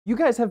You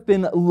guys have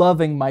been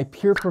loving my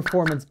pure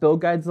performance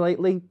build guides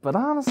lately, but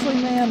honestly,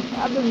 man,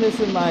 I've been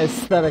missing my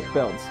aesthetic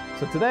builds.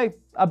 So today,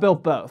 I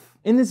built both.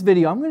 In this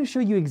video, I'm going to show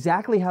you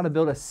exactly how to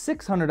build a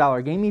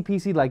 $600 gaming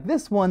PC like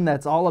this one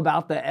that's all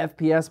about the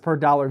FPS per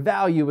dollar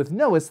value with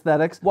no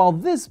aesthetics, while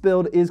this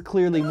build is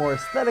clearly more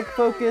aesthetic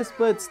focused,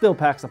 but still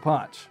packs a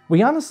punch.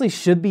 We honestly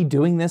should be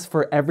doing this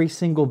for every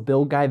single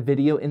build guide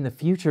video in the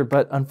future,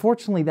 but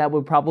unfortunately that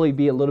would probably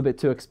be a little bit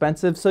too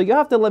expensive, so you'll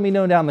have to let me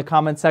know down in the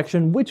comment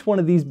section which one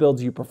of these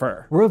builds you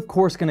prefer. We're of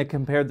course going to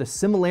compare the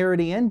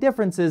similarity and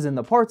differences in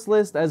the parts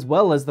list as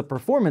well as the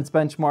performance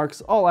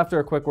benchmarks, all after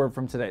a quick word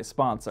from today's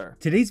sponsor.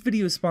 Today's video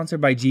is sponsored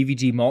by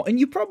GVG Mall, and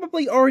you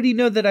probably already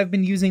know that I've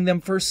been using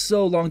them for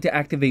so long to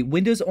activate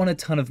Windows on a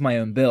ton of my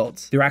own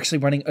builds. They're actually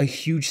running a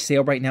huge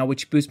sale right now,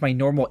 which boosts my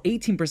normal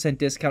 18%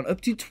 discount up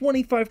to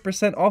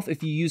 25% off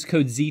if you use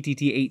code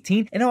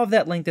ZTT18, and I'll have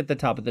that linked at the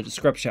top of the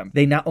description.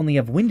 They not only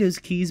have Windows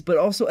keys, but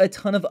also a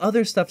ton of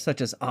other stuff such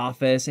as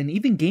Office, and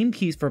even game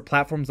keys for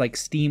platforms like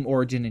Steam,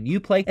 Origin, and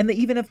Uplay, and they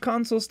even have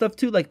console stuff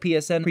too, like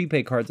PSN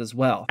prepaid cards as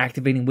well.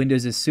 Activating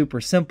Windows is super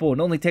simple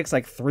and only takes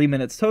like 3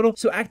 minutes total,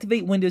 so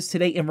activate Windows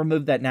today and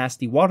remove that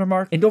nasty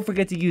watermark, and don't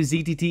forget to use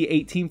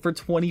ZTT18 for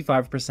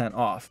 25%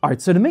 off.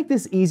 Alright, so to make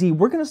this easy,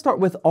 we're going to start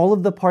with all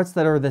of the parts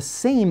that are the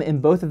same in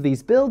both of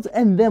these builds,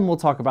 and then we'll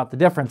talk about the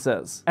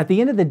differences. At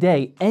the end of the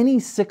day, any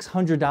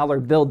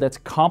 $600 build that's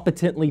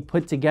competently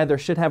put together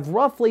should have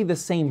roughly the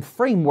same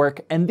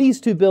framework, and these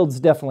two builds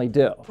definitely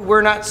do.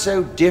 We're not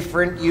so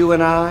different, you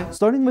and I.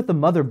 Starting with the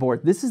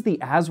motherboard, this is the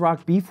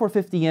ASRock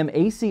B450M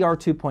ACR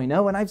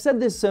 2.0, and I've said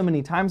this so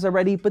many times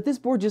already, but this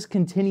board just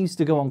continues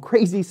to go on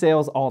crazy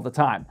sales all the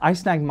time. I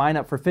snagged mine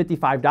up for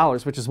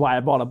 $55, which is why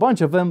I bought a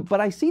bunch of them, but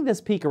I see this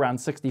peak around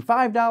 $65,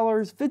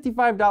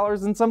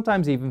 $55, and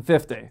sometimes even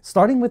 $50.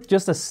 Starting with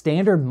just a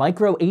standard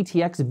micro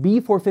ATX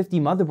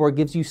B450 motherboard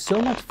gives you so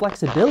much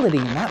flexibility,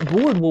 and that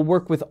board will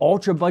work with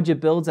ultra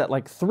budget builds at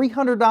like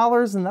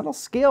 $300, and that'll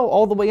scale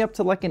all the way up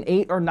to like an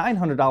 $800 or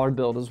 $900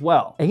 build as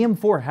well.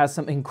 AM4 has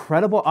some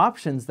incredible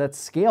options that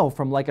scale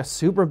from like a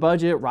super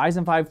budget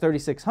Ryzen 5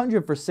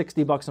 3600 for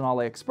 $60 on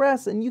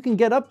AliExpress, and you can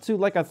get up to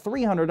like a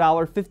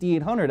 $300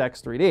 5800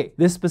 X3D.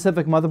 This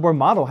specific motherboard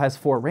model has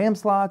 4 RAM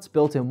slots,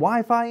 built-in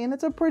Wi-Fi, and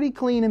it's a pretty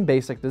clean and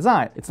basic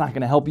design. It's not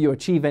going to help you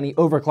achieve any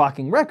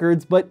overclocking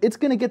records, but it's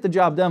going to get the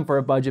job done for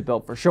a budget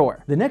build for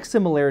sure. The next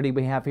similarity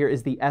we have here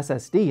is the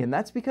SSD, and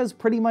that's because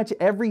pretty much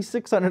every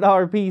 $600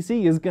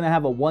 PC is going to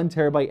have a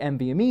 1TB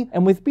NVMe,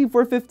 and with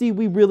B450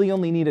 we really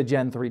only need a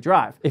Gen 3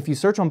 drive. If you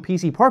search on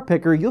PC Part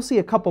Picker, you'll see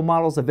a couple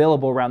models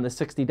available around the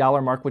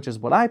 $60 mark, which is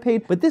what I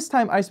paid, but this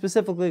time I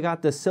specifically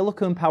got the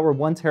Silicon Power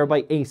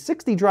 1TB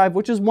A60 drive,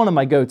 which is one of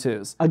my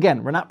go-tos.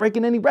 Again, we're not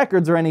breaking any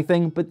records or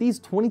anything, but these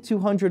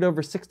 2200 over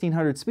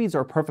 1600 speeds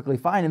are perfectly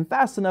fine and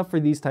fast enough for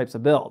these types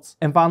of builds.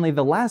 And finally,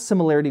 the last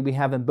similarity we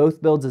have in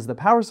both builds is the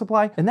power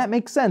supply, and that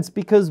makes sense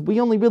because we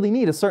only really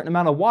need a certain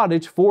amount of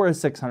wattage for a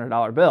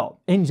 $600 build.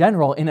 In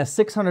general, in a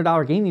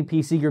 $600 gaming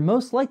PC, you're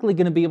most likely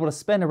going to be able to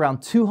spend around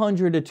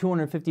 $200 to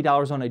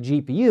 $250 on a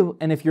GPU,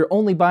 and if you're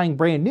only buying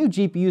brand new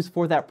GPUs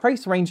for that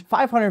price range,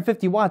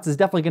 550 watts is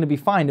definitely going to be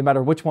fine no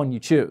matter which one you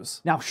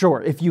choose. Now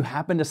sure, if you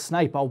happen to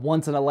snipe a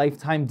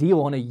once-in-a-lifetime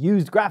deal on a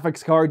used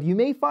graphics card, you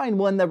may find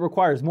one that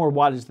requires more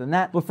wattage than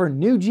that, but for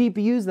new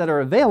GPUs that are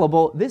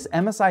available, this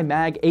MSI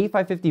Mag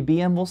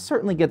A550BM will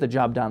certainly get the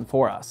job done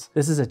for us.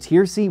 This is a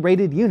Tier C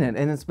rated unit,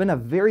 and it's been a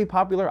very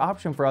popular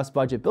option for us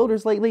budget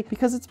builders lately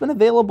because it's been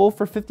available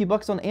for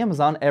 $50 on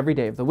Amazon every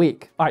day of the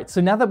week. Alright,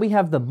 so now that we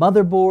have the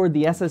motherboard,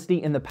 the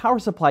SSD, and the power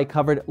supply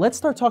covered, let's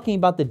start talking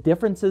about the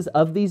differences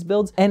of these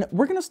builds, and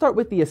we're going to start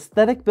with the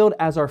aesthetic build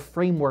as our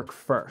framework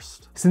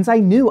first. Since I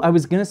knew I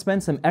was going to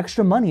spend some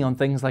extra money on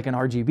things like an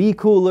RGB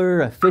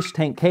cooler, a fish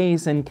tank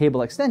case, and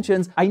cable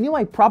extensions, I knew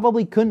I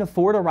probably couldn't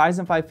afford a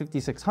Ryzen 5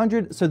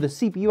 5600, so the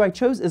CPU I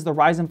chose is the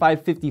Ryzen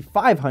 5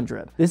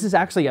 5500. This is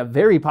actually a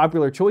very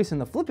popular choice in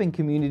the flipping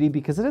community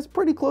because it is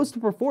pretty close to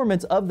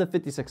performance of the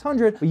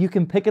 5600, but you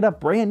can pick it up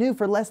brand new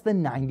for less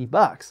than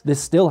 $90.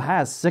 This still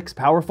has 6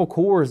 powerful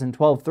cores and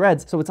 12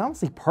 threads, so it's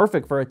honestly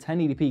perfect for a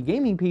 1080p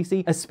gaming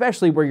PC,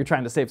 especially where you're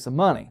trying to save some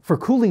money. For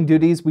cooling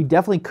duties, we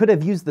definitely could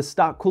have used the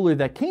stock cooler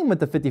that came with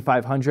the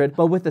 5500,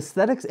 but with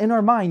aesthetics in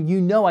our mind,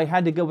 you know I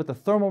had to go with the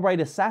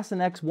Thermalright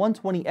Assassin X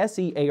 120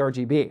 SE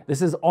ARGB.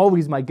 This is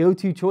always my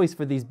go-to choice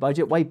for these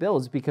budget white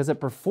builds because it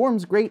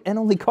performs great and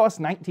only costs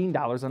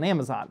 $19 on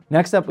Amazon.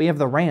 Next up, we have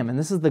the RAM, and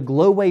this is the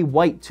Glowway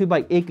White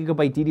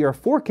 2x8GB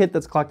DDR4 kit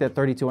that's clocked at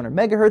 3200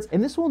 MHz,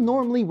 and this will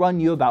normally run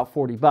you about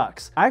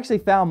 $40. I actually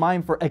found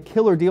mine for a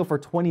killer deal for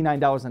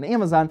 $29 on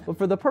Amazon, but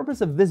for the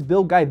purpose of this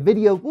build guide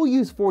video, we'll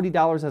use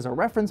 $40 as a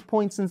reference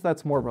point since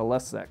that's more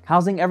realistic.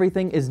 Housing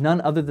everything is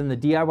none other than the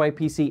DIY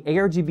PC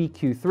ARGB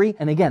Q3,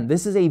 and again,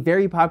 this is a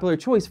very popular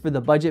choice for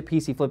the budget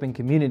PC flipping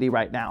community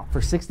right now. For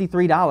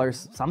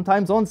 $63,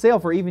 sometimes on sale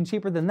for even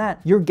cheaper than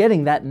that, you're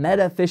getting that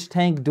Meta fish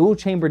tank dual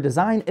chamber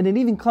design, and it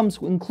even comes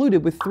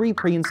included with 3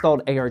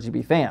 pre-installed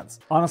ARGB fans.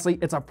 Honestly,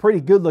 it's a pretty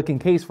good looking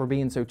case for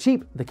being so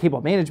cheap. The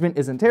cable management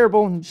isn't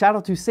terrible, and shout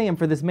out to Sam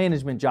for this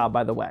management job,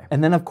 by the way.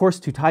 And then of course,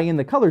 to tie in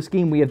the color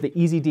scheme, we have the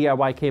easy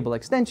DIY cable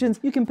extensions.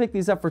 You can pick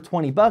these up for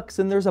 20 bucks,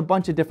 and there's a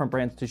bunch of different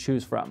brands to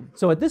choose from.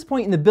 So at this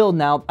point in the build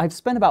now, I've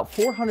spent about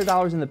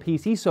 $400 in the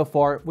PC so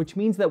far, which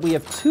means that we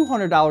have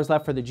 $200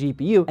 left for the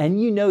GPU,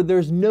 and you know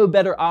there's no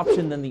better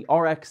option than the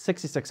RX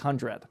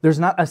 6600. There's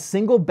not a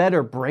single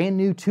better brand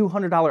new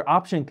 $200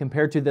 option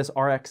compared to this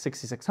RX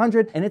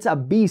 6600, and it's a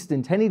beast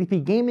in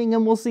 1080p gaming,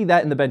 and we'll see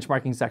that in the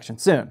benchmarking section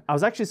soon. I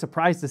was actually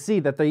surprised to see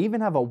that they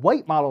even have a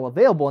white model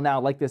available now,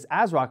 like this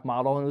ASRock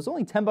model, and it was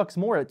only 10 bucks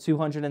more at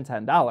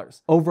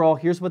 $210. Overall,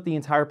 here's what the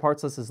entire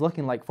parts list is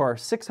looking like for our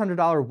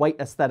 $600 white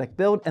aesthetic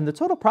build, and the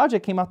total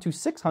project came out to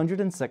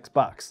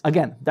 $606.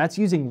 Again, that's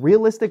using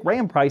realistic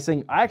RAM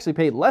pricing. I actually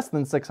paid less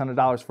than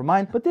 $600 for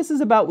mine, but this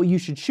is about what you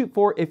should shoot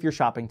for if you're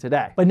shopping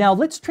today. But now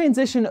let's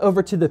transition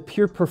over to the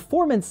pure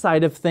performance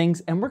side of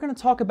things, and we're going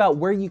to talk about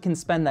where you can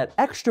spend that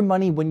extra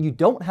money when you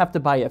don't have to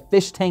buy a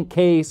fish tank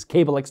case,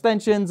 cable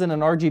extensions, and an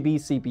RGB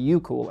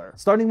CPU cooler.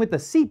 Starting with the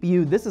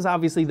CPU, this is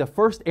obviously the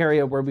first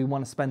area where we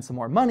want to spend some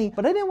more money,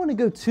 but I didn't want to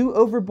go too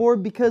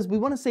overboard because we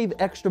want to save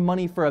extra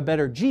money for a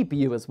better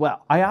GPU as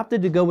well. I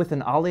opted to go with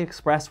an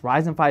AliExpress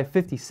Ryzen 5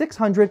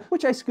 5600,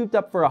 which I scooped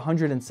up for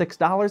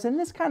 $106, and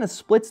this kind of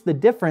splits the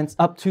difference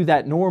up to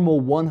that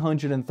normal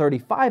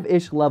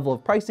 135-ish level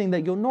of pricing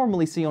that you'll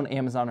normally see on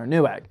Amazon or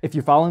Newegg. If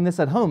you're following this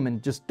at home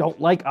and just don't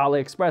like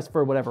AliExpress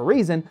for whatever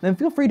reason, then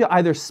feel free to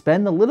either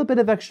spend a little bit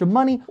of extra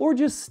money or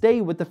just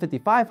stay with the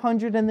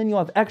 5500, and then you'll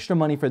have extra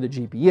money for the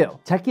GPU.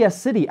 TechYes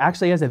City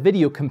actually has a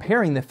video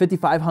comparing the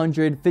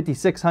 5500,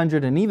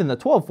 5600, and even the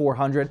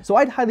 12400, so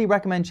I'd highly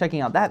recommend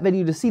checking out that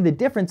video to see the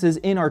differences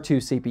in our two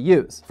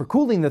CPUs. For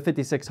cooling the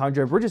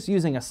 5600, we're just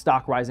using a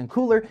stock Ryzen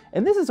cooler,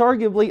 and this is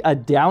arguably a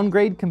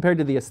downgrade compared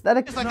to the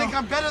aesthetic. I think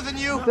I'm better than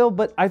you. Build,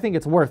 but I think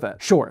it's worth it.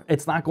 Sure,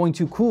 it's not going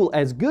to cool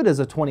as good as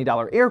a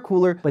 $20 air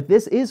cooler, but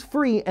this is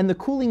free and the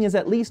cooling is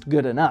at least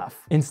good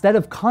enough. Instead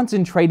of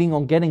concentrating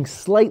on getting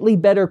slightly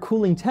better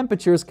cooling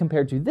temperatures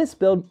compared to this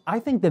build, I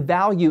think the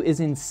value is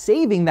in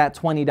saving that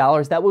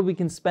 $20. That way we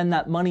can spend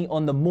that money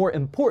on the more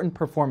important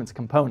performance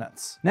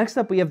components. Next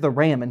up, we have the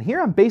RAM, and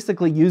here I'm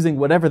basically using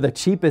whatever the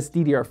cheapest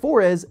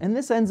DDR4 is, and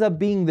this ends up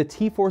being the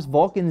T-Force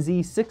Vulcan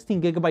Z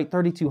 16GB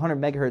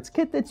 3200 MHz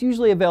kit that's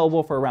usually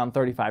available for around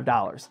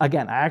 $35.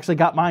 Again, I actually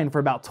got mine for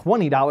about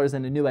 $20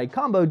 in a Newegg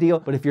combo deal,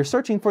 but if you're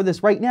searching for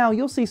this right now,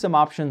 you'll see some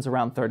options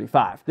around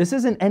 $35. This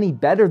isn't any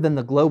better than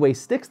the Glowway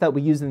sticks that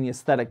we use in the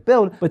aesthetic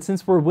build, but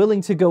since we're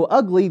willing to go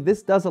ugly,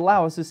 this does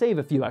allow us to save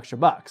a few extra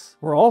bucks.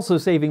 We're also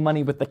saving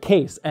money with the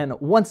case, and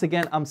once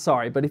again, I'm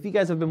sorry, but if you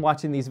guys have been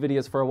watching these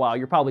videos for a while,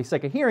 you're probably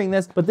sick of hearing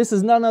this, but this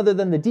is none other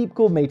than the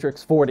Deepcool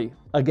Matrix 40.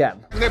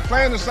 Again. They're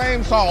playing the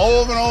same song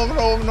over and over and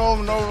over and over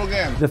and over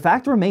again. The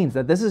fact remains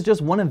that this is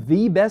just one of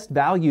the best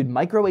valued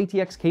micro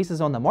ATX cases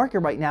on the market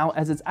right now,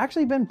 as it's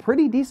actually been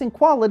pretty decent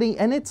quality,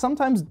 and it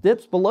sometimes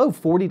dips below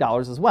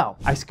 $40 as well.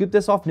 I scooped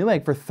this off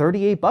Newegg for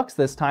 38 bucks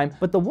this time,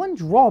 but the one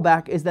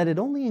drawback is that it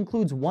only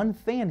includes one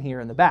fan here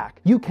in the back.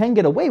 You can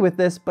get away with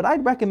this, but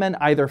I'd recommend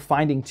either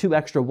finding 2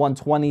 extra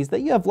 120s that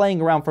you have laying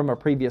around from a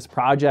previous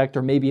project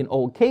or maybe an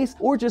old case,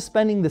 or just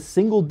spending the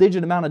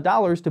single-digit amount of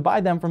dollars to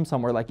buy them from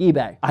somewhere like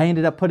eBay. I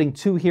ended up putting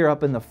 2 here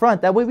up in the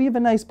front, that way we have a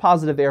nice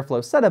positive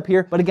airflow setup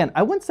here, but again,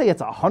 I wouldn't say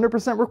it's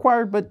 100%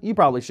 required, but you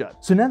probably should.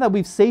 So now that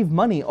we've saved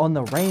money on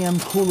the RAM,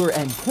 cooler,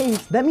 and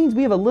case, that means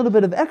we have a little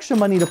bit of extra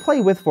money to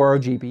play with for our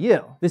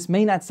GPU. This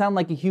may not sound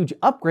like a huge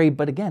upgrade,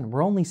 but again,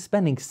 we're only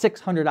spending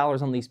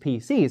 $600 on these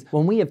PCs.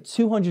 When we have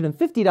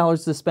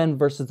 $250 to spend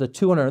versus the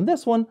 $200 on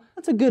this one,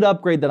 that's a good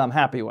upgrade that I'm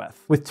happy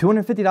with. With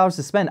 $250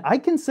 to spend, I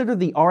consider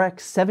the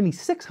RX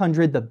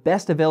 7600 the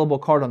best available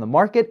card on the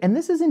market, and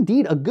this is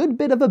indeed a good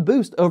bit of a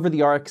boost over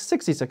the RX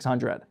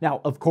 6600.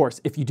 Now, of course,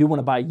 if you do want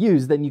to buy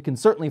used, then you can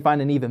certainly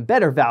find an even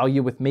better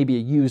value with maybe a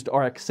used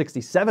RX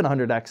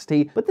 6700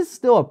 XT, but this is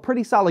still a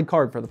pretty solid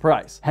card for the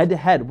price. Head to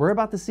head, we're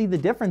about to see the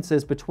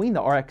differences between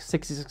the RX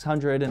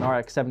 6600 and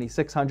RX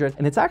 7600,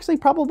 and it's actually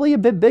probably a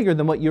bit bigger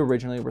than what you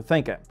originally were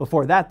thinking.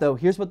 Before that though,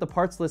 here's what the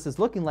parts list is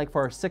looking like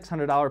for our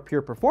 $600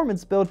 pure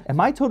performance build, and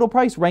my total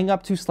price rang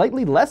up to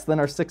slightly less than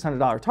our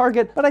 $600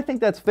 target, but I think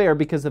that's fair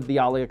because of the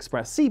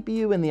AliExpress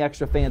CPU and the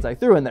extra fans I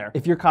threw in there.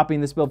 If you're copying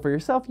this build for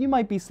yourself, you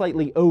might be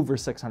slightly over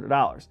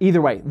 $600.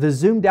 Either way, the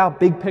zoomed out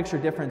big picture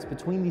difference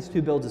between these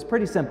two builds is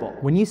pretty simple.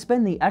 When you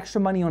spend the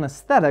extra money on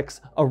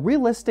aesthetics, a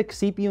realistic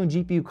CPU and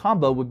GPU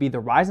combo would be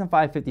the Ryzen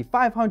 5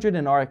 5500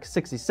 and RX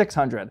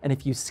 6600, and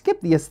if you skip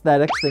the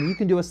aesthetics, then you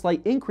can do a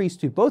slight increase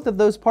to both of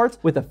those parts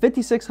with a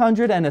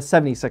 5600 and a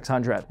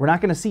 7600. We're not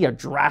going to see a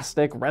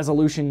drastic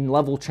resolution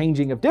level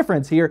changing of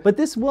difference here, but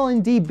this will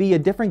indeed be a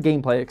different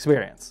gameplay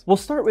experience. We'll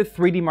start with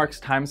 3D Mark's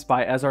Time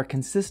Spy as our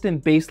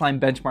consistent baseline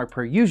benchmark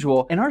per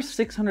usual, and our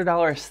 $600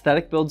 $600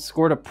 aesthetic build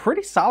scored a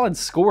pretty solid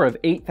score of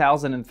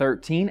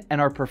 8,013,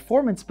 and our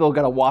performance build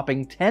got a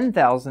whopping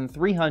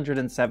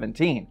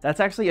 10,317.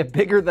 That's actually a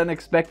bigger than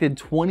expected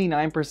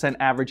 29%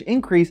 average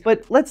increase,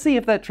 but let's see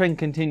if that trend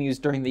continues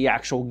during the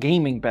actual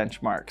gaming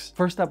benchmarks.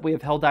 First up, we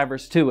have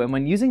Helldivers 2, and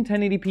when using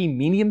 1080p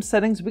medium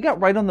settings, we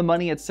got right on the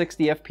money at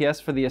 60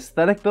 FPS for the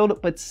aesthetic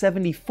build, but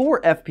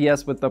 74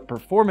 FPS with the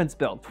performance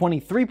build.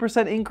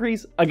 23%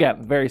 increase,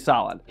 again, very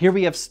solid. Here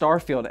we have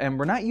Starfield, and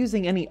we're not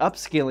using any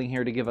upscaling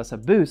here to give us a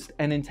boost,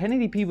 and in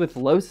 1080p with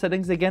low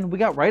settings again, we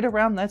got right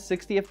around that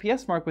 60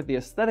 FPS mark with the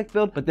aesthetic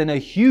build, but then a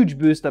huge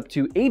boost up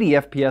to 80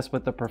 FPS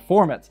with the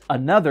performance,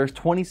 another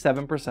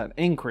 27%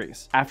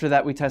 increase. After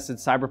that, we tested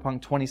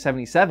Cyberpunk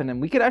 2077,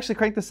 and we could actually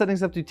crank the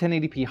settings up to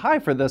 1080p high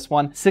for this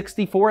one,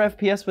 64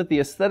 FPS with the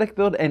aesthetic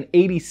build and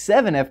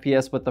 87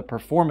 FPS with the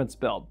performance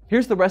build.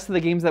 Here's the rest of the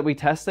games that we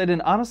tested,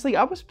 and honestly,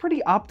 I was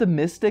pretty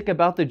optimistic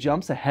about the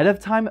jumps ahead of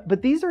time,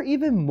 but these are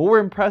even more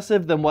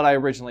impressive than what I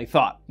originally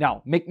thought.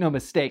 Now, make no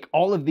mistake,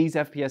 all of these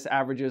FPS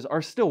averages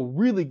are still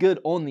really good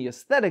on the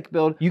aesthetic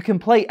build. You can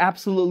play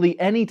absolutely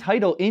any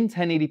title in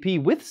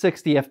 1080p with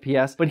 60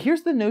 FPS, but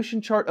here's the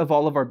Notion chart of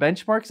all of our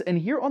benchmarks, and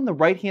here on the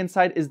right-hand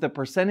side is the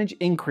percentage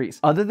increase.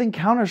 Other than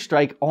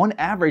Counter-Strike, on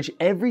average,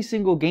 every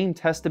single game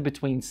tested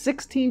between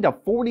 16 to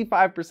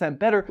 45%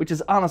 better, which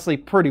is honestly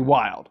pretty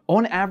wild.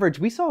 On average,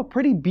 we saw a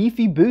pretty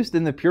beefy boost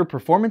in the pure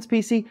performance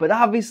PC, but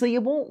obviously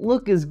it won't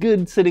look as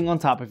good sitting on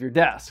top of your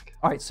desk.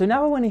 All right, so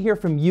now I want to hear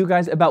from you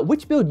guys about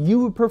which build you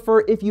would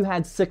prefer if you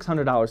had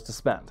 $600 to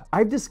spend.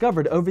 I've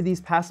discovered over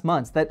these past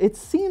months that it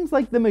seems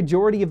like the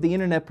majority of the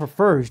internet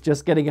prefers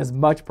just getting as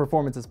much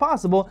performance as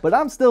possible, but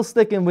I'm still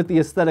sticking with the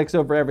aesthetics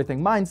over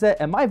everything mindset,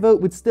 and my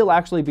vote would still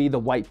actually be the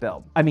white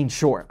build. I mean,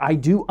 sure, I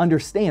do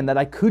understand that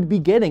I could be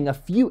getting a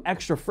few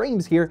extra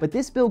frames here, but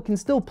this build can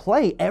still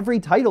play every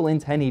title in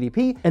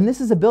 1080p, and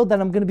this is a build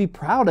that I'm going to be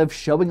proud of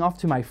showing off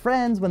to my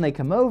friends when they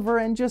come over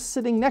and just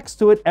sitting next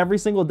to it every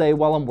single day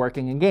while I'm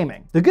working and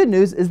gaming. The good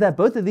news is that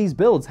both of these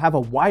builds have a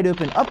wide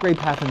open upgrade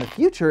path in the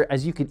future,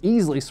 as you could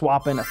easily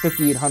swap in a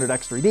 5800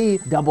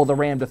 X3D, double the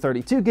RAM to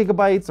 32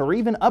 gigabytes, or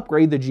even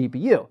upgrade the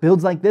GPU.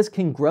 Builds like this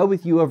can grow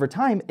with you over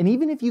time, and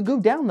even if you go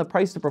down the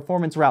price to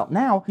performance route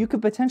now, you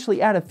could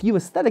potentially add a few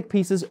aesthetic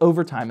pieces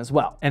over time as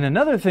well. And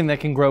another thing that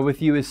can grow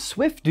with you is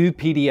SwiftDo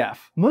PDF.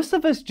 Most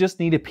of us just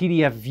need a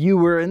PDF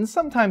viewer and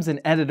sometimes an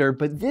editor,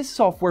 but this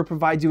software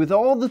provides you with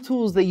all the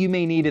tools that you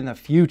may need in the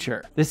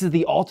future. This is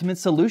the ultimate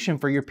solution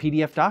for your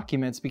PDF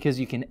documents because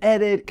you can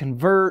edit,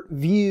 convert,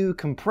 view,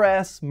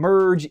 compress,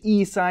 merge,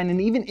 e-sign,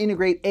 and even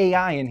integrate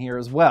AI in here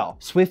as well.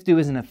 SwiftDo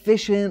is an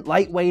efficient,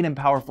 lightweight, and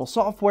powerful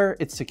software.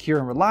 It's secure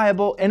and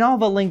reliable, and I'll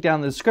have a link down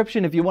in the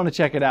description if you want to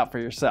check it out for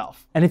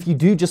yourself. And if you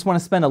do just want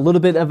to spend a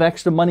little bit of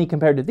extra money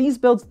compared to these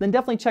builds, then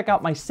definitely check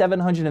out my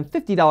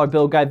 $750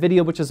 build guide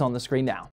video, which is on the screen now.